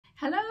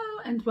Hello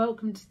and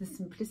welcome to the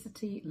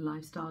Simplicity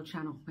Lifestyle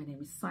channel. My name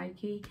is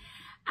Psyche,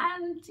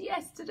 and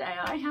yes, today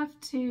I have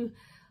to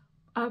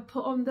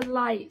put on the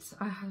light.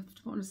 I have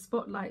to put on a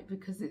spotlight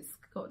because it's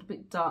got a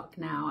bit dark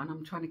now and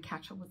I'm trying to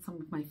catch up with some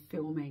of my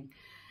filming.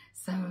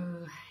 So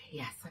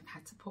yes, I've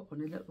had to put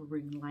on a little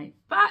ring light,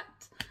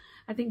 but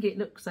I think it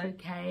looks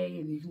okay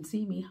and you can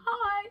see me.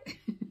 Hi!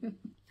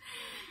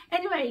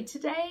 Anyway,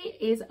 today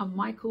is a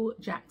Michael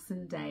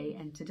Jackson day,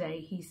 and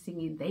today he's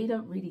singing They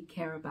Don't Really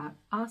Care About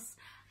Us,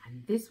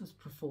 and this was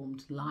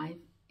performed live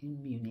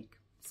in Munich.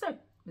 So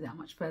without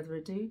much further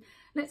ado,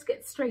 let's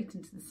get straight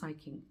into the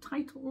psychic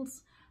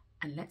titles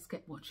and let's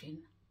get watching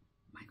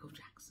Michael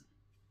Jackson.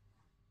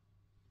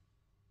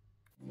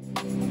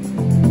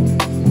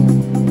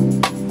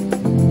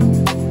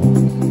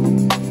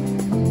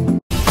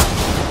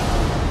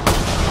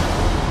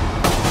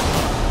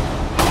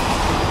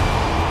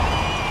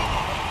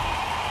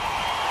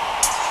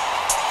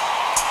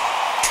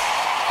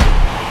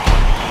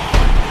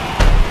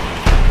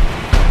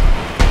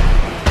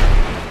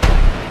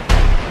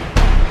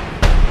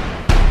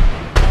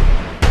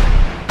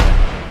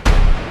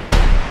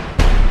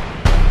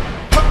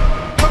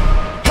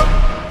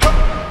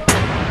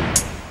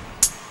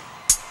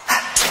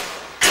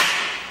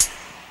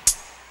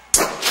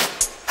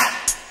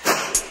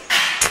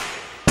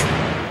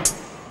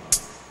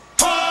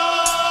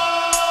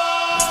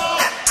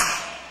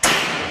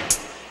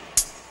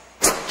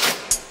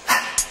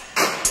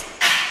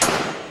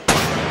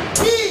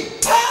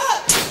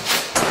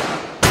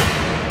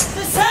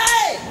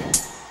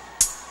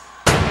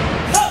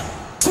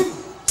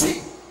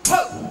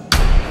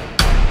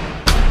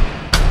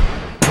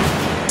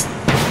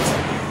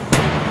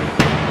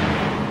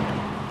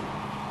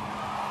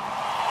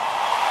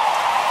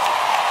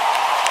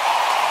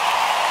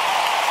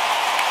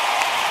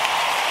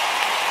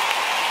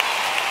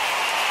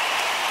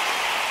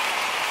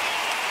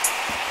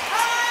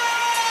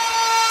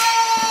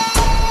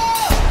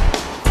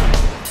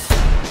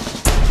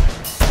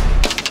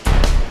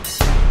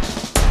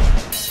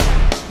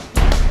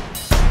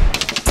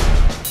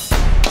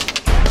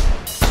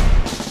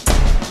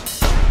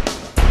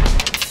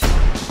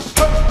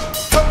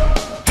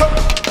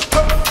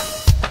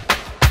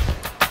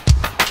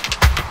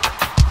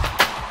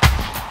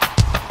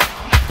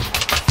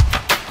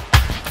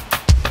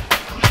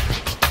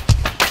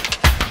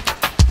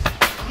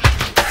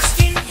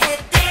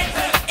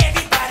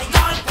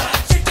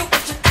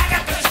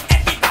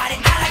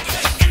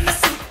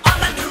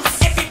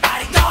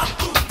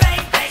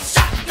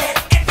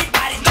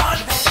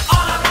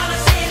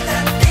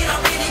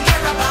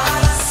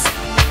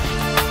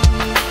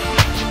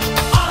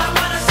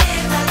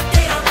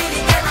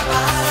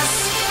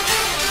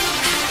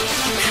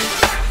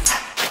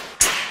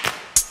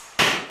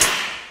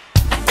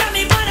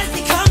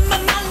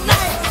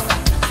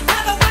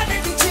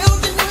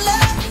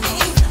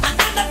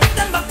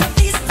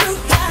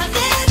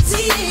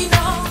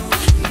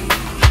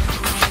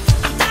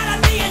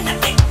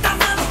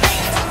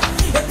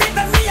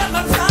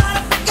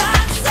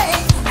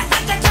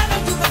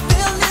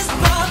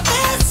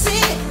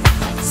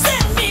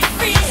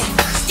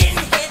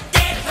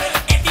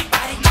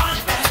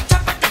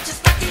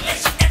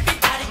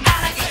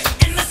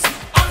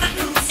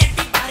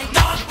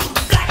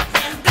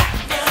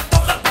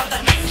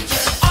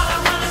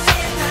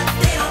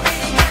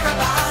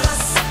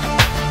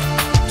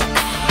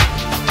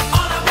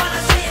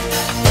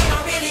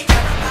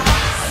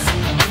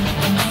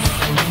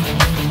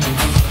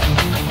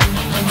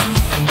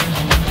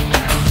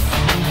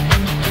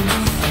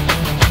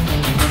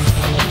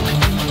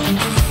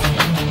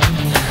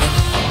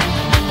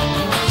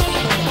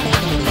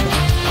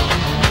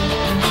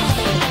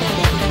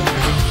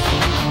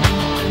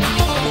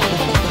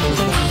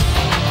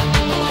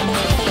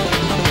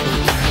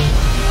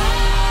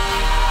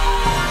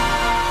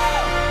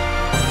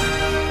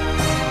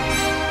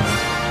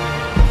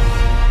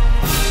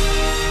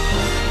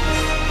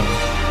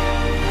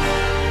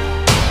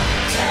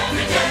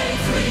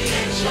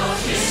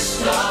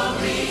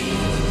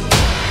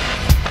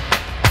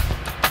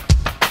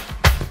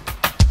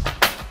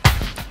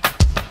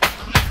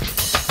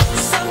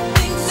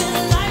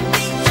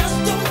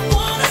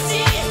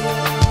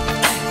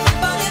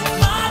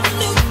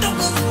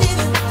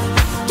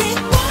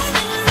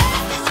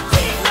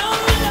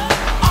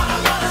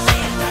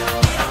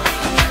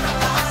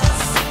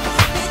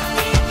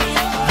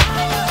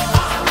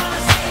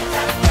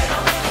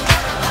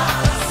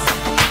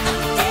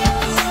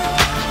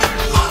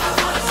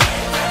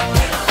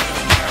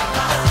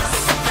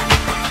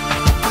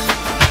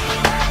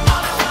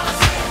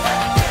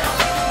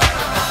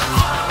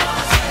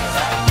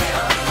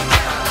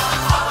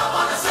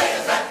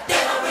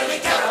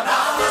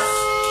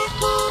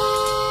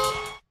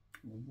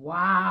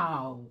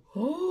 Wow.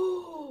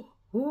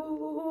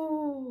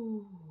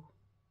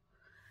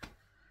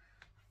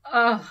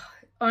 Oh,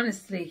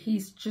 honestly,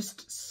 he's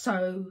just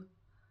so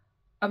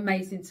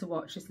amazing to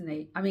watch, isn't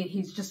he? I mean,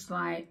 he's just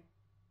like,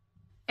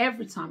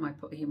 every time I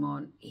put him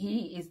on,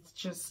 he is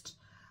just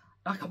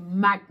like a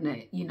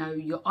magnet, you know,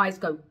 your eyes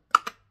go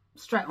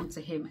straight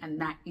onto him, and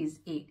that is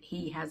it.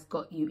 He has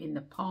got you in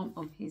the palm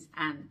of his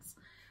hands.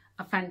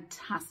 A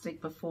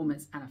fantastic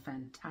performance and a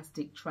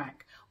fantastic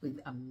track with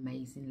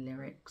amazing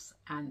lyrics,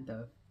 and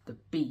the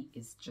beat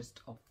is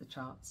just off the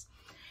charts.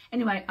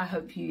 Anyway, I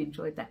hope you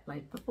enjoyed that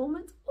live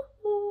performance.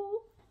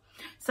 Ooh.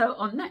 So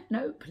on that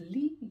note,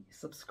 please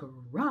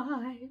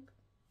subscribe.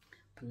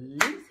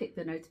 Please hit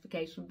the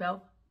notification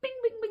bell. Bing,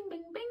 bing, bing,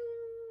 bing, bing.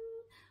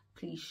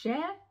 Please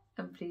share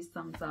and please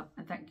thumbs up.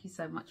 And thank you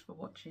so much for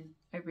watching.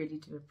 I really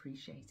do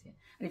appreciate it.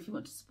 And if you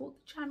want to support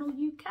the channel,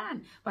 you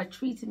can by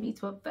treating me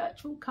to a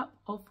virtual cup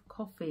of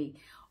coffee.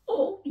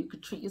 Or you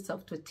could treat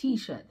yourself to a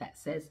t-shirt that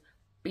says,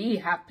 "Be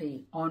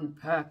happy on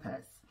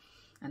purpose."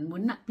 And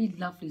wouldn't that be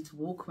lovely to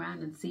walk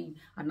around and see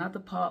another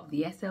part of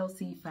the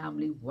SLC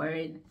family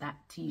wearing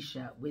that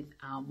t-shirt with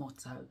our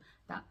motto?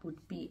 That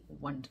would be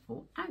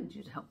wonderful, and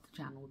you'd help the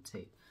channel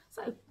too.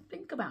 So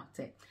think about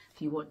it.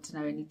 If you want to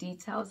know any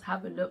details,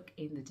 have a look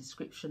in the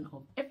description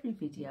of every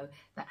video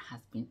that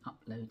has been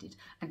uploaded.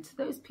 And to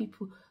those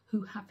people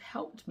who have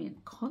helped me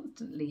and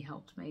constantly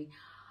helped me,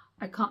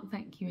 I can't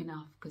thank you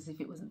enough, because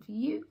if it wasn't for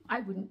you, I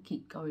wouldn't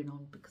keep going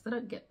on, because I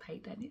don't get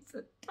paid and it's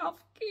a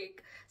tough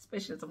gig,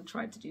 especially as I'm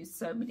trying to do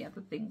so many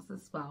other things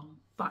as well,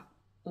 but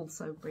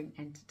also bring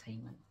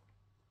entertainment.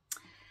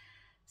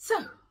 So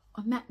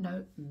on that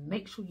note,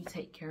 make sure you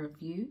take care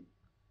of you,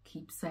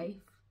 keep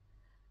safe,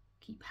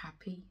 keep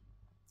happy,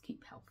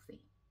 keep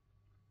healthy.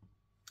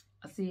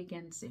 I'll see you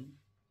again soon.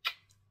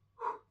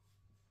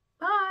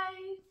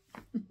 Bye.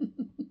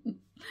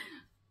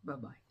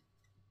 Bye-bye.